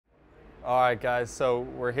All right, guys, so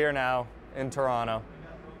we're here now in Toronto,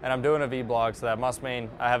 and I'm doing a Vblog, so that must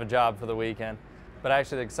mean I have a job for the weekend. But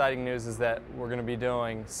actually, the exciting news is that we're going to be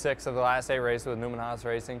doing 6 of the last 8 races with Newman Haas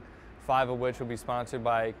Racing, 5 of which will be sponsored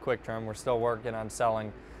by Quick Trim. We're still working on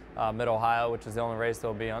selling Mid-Ohio, which is the only race that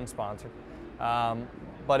will be unsponsored.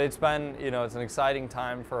 But it's been, it's an exciting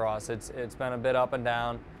time for us. It's been a bit up and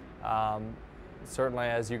down. Certainly,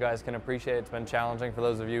 as you guys can appreciate, it's been challenging. For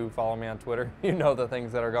those of you who follow me on Twitter, you know the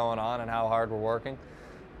things that are going on and how hard we're working.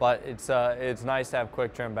 But it's nice to have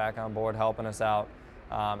Quick Trim back on board helping us out.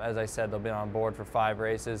 As I said, they'll be on board for 5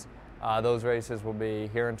 races. Those races will be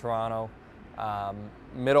here in Toronto,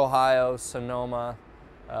 Mid-Ohio, Sonoma,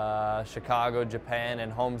 Chicago, Japan,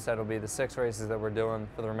 and Homestead will be the 6 races that we're doing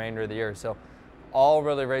for the remainder of the year. So all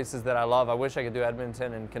really races that I love. I wish I could do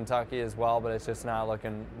Edmonton and Kentucky as well, but it's just not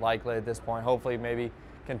looking likely at this point. Hopefully maybe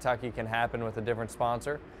Kentucky can happen with a different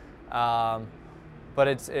sponsor. But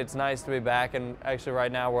it's nice to be back, and actually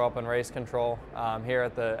right now we're up in race control here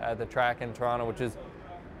at the track in Toronto, which is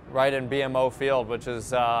right in BMO Field, which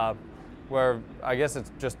is where I guess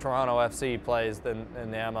it's just Toronto FC plays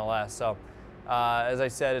in the MLS. So as I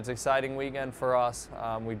said, it's an exciting weekend for us.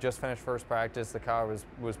 We just finished first practice. The car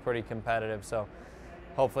was pretty competitive, so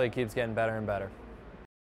hopefully it keeps getting better and better.